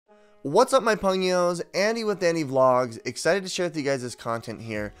What's up, my pungios? Andy with Andy Vlogs. Excited to share with you guys this content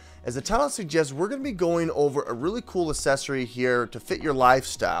here. As the title suggests, we're going to be going over a really cool accessory here to fit your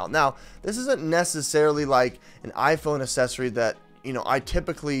lifestyle. Now, this isn't necessarily like an iPhone accessory that, I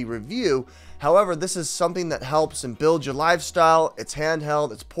typically review. However, this is something that helps and builds your lifestyle. It's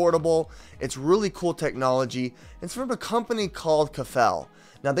handheld, it's portable, it's really cool technology. It's from a company called CAFELE.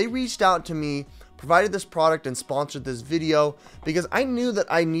 Now, they reached out to me, provided this product, and sponsored this video because I knew that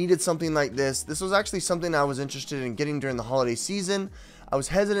I needed something like this. This was actually something I was interested in getting during the holiday season. I was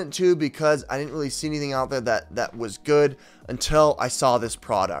hesitant to because I didn't really see anything out there that was good until I saw this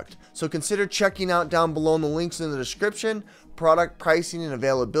product. So consider checking out down below in the links in the description, product pricing and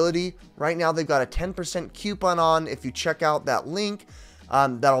availability. Right now they've got a 10% coupon on if you check out that link.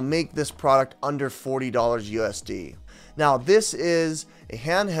 That'll make this product under $40 USD. Now, this is a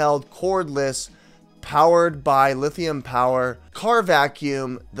handheld, cordless, powered by lithium power car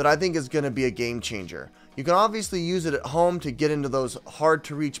vacuum that I think is going to be a game changer. You can obviously use it at home to get into those hard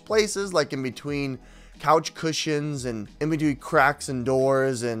to reach places, like in between couch cushions and in between cracks and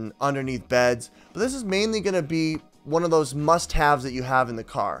doors and underneath beds. But this is mainly going to be one of those must-haves that you have in the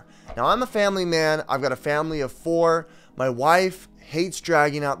car. Now, I'm a family man. I've got a family of 4. My wife hates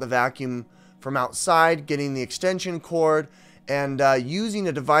dragging out the vacuum from outside, getting the extension cord, and using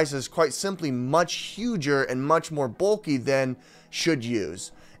a device that's quite simply much huger and much more bulky than should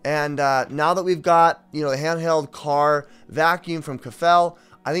use. And now that we've got, the handheld car vacuum from CAFELE,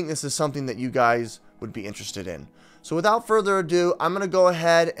 I think this is something that you guys would be interested in. So without further ado, I'm going to go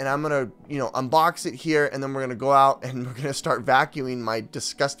ahead and I'm going to, unbox it here, and then we're going to go out and we're going to start vacuuming my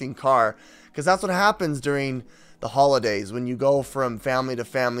disgusting car, because that's what happens during the holidays. When you go from family to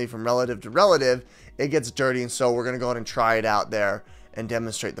family, from relative to relative, it gets dirty. And so we're going to go ahead and try it out there and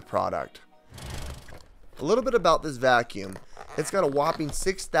demonstrate the product. A little bit about this vacuum. It's got a whopping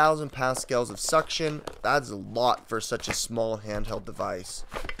 6,000 pascals of suction. That's a lot for such a small handheld device.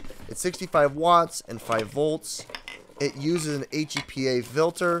 It's 65 watts and 5 volts. It uses an HEPA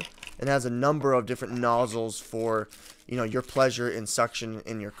filter and has a number of different nozzles for, your pleasure in suction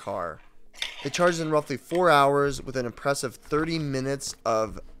in your car. It charges in roughly 4 hours with an impressive 30 minutes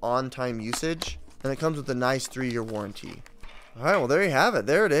of on-time usage, and it comes with a nice 3-year warranty. Alright, well, there you have it.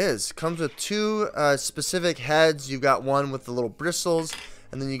 There it is. Comes with 2 specific heads. You've got one with the little bristles,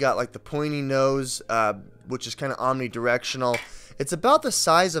 and then you got like the pointy nose, which is kind of omnidirectional. It's about the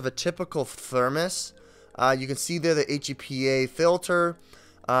size of a typical thermos. You can see there the HEPA filter,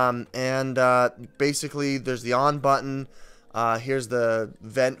 and basically there's the on button. Here's the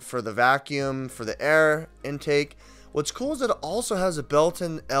vent for the vacuum, for the air intake. What's cool is it also has a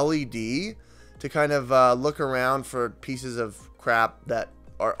built-in LED to kind of look around for pieces of crap that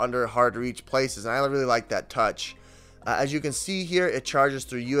are under hard to reach places, and I really like that touch. As you can see here, it charges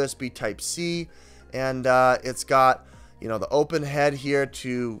through USB Type-C, and it's got the open head here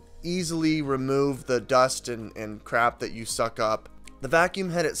to easily remove the dust and crap that you suck up. The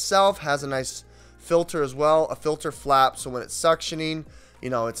vacuum head itself has a nice filter as well, a filter flap, so when it's suctioning,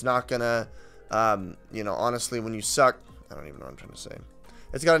 it's not gonna honestly, when you suck, I don't even know what I'm trying to say.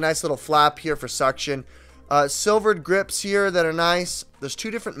 It's got a nice little flap here for suction. Silvered grips here that are nice. There's 2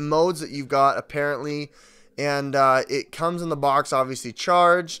 different modes that you've got apparently, and it comes in the box obviously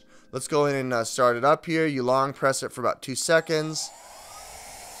charged. Let's go ahead and start it up here. You long press it for about 2 seconds.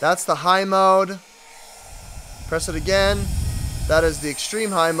 That's the high mode. Press it again. That is the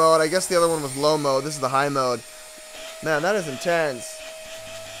extreme high mode. I guess the other one was low mode. This is the high mode. Man, that is intense.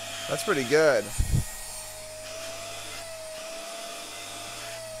 That's pretty good.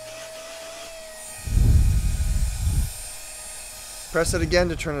 Press it again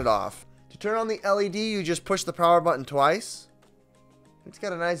to turn it off. To turn on the LED, you just push the power button twice. It's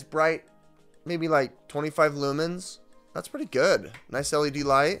got a nice bright, maybe like 25 lumens. That's pretty good. Nice LED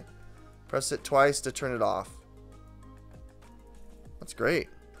light. Press it twice to turn it off. That's great.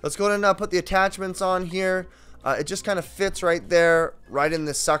 Let's go ahead and put the attachments on here. It just kind of fits right there, right in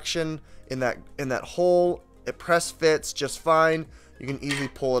the suction, in that hole. It press fits just fine. You can easily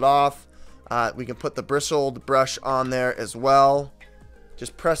pull it off. We can put the bristled brush on there as well.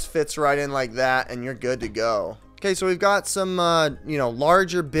 Just press fits right in like that, and you're good to go. Okay, so we've got some,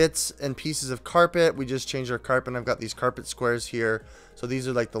 larger bits and pieces of carpet. We just changed our carpet. I've got these carpet squares here. So these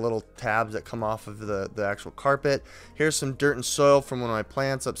are like the little tabs that come off of the actual carpet. Here's some dirt and soil from one of my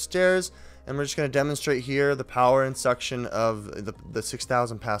plants upstairs. And we're just going to demonstrate here the power and suction of the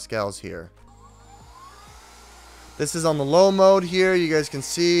 6,000 pascals here. This is on the low mode here. You guys can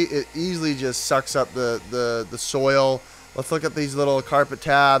see it easily just sucks up the soil. Let's look at these little carpet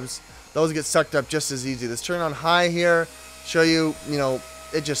tabs. Those get sucked up just as easy. Let's turn on high here. Show you,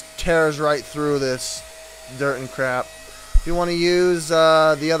 it just tears right through this dirt and crap. If you want to use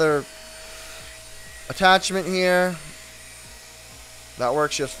the other attachment here, that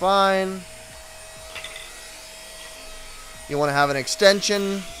works just fine. You want to have an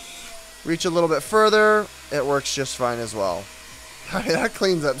extension, reach a little bit further, it works just fine as well. I mean, that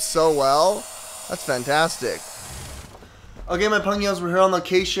cleans up so well. That's fantastic. Okay, my Pungios, we're here on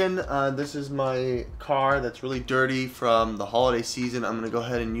location. This is my car that's really dirty from the holiday season. I'm going to go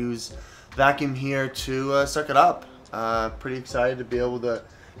ahead and use vacuum here to suck it up. Pretty excited to be able to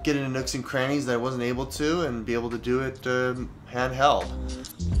get into nooks and crannies that I wasn't able to, and be able to do it handheld.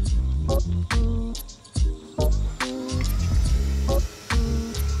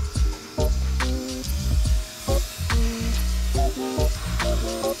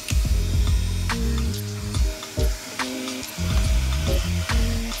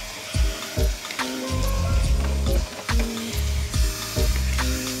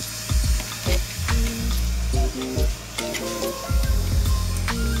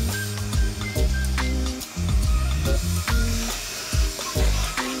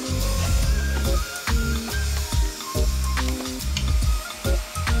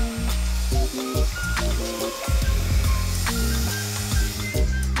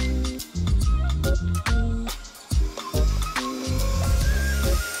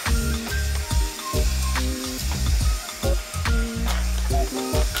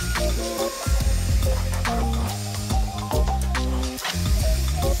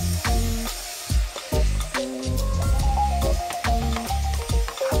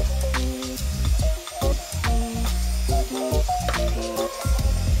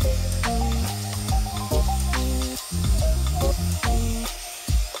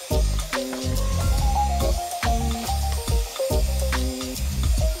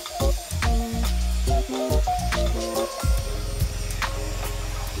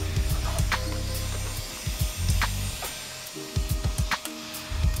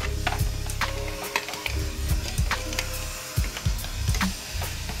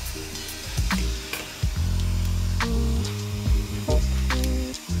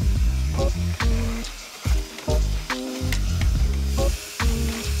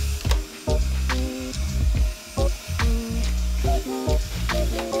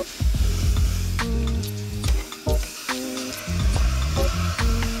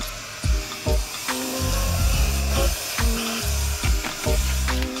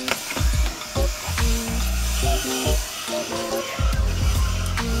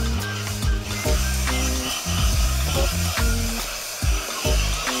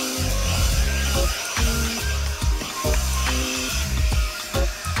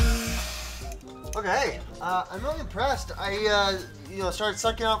 Okay, I'm really impressed. I started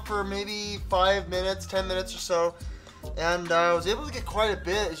sucking up for maybe 5 minutes, 10 minutes or so, and I was able to get quite a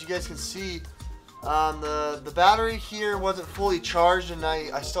bit. As you guys can see, the battery here wasn't fully charged, and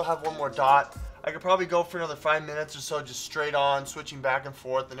I still have one more dot. I could probably go for another 5 minutes or so, just straight on, switching back and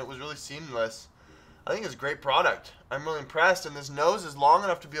forth, and it was really seamless. I think it's a great product. I'm really impressed, and this nose is long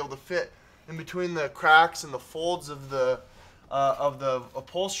enough to be able to fit in between the cracks and the folds of the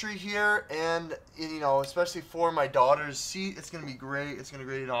upholstery here, and especially for my daughter's seat, it's gonna be great. It's gonna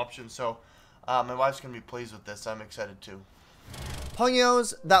be a great option. So my wife's gonna be pleased with this. I'm excited too.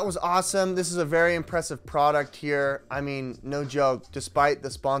 Pungios, that was awesome. This is a very impressive product here. I mean, no joke. Despite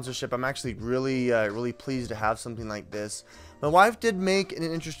the sponsorship, I'm actually really pleased to have something like this. My wife did make an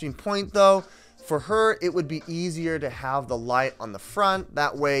interesting point though. For her, it would be easier to have the light on the front.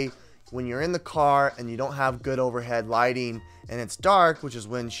 That way, when you're in the car and you don't have good overhead lighting and it's dark, which is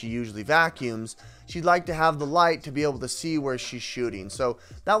when she usually vacuums, she'd like to have the light to be able to see where she's shooting. So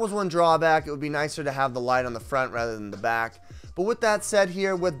that was one drawback. It would be nicer to have the light on the front rather than the back. But with that said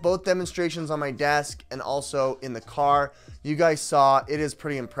here, with both demonstrations on my desk and also in the car, you guys saw it is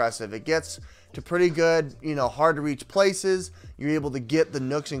pretty impressive. It gets to pretty good, hard to reach places. You're able to get the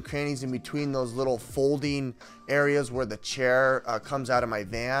nooks and crannies in between those little folding areas where the chair comes out of my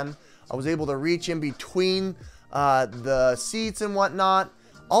van. I was able to reach in between the seats and whatnot.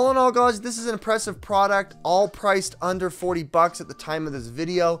 All in all, guys, this is an impressive product, all priced under 40 bucks at the time of this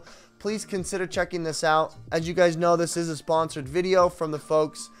video. Please consider checking this out. As you guys know, this is a sponsored video from the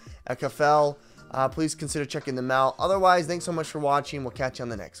folks at CAFELE. Please consider checking them out. Otherwise, thanks so much for watching. We'll catch you on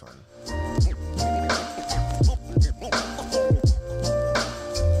the next one.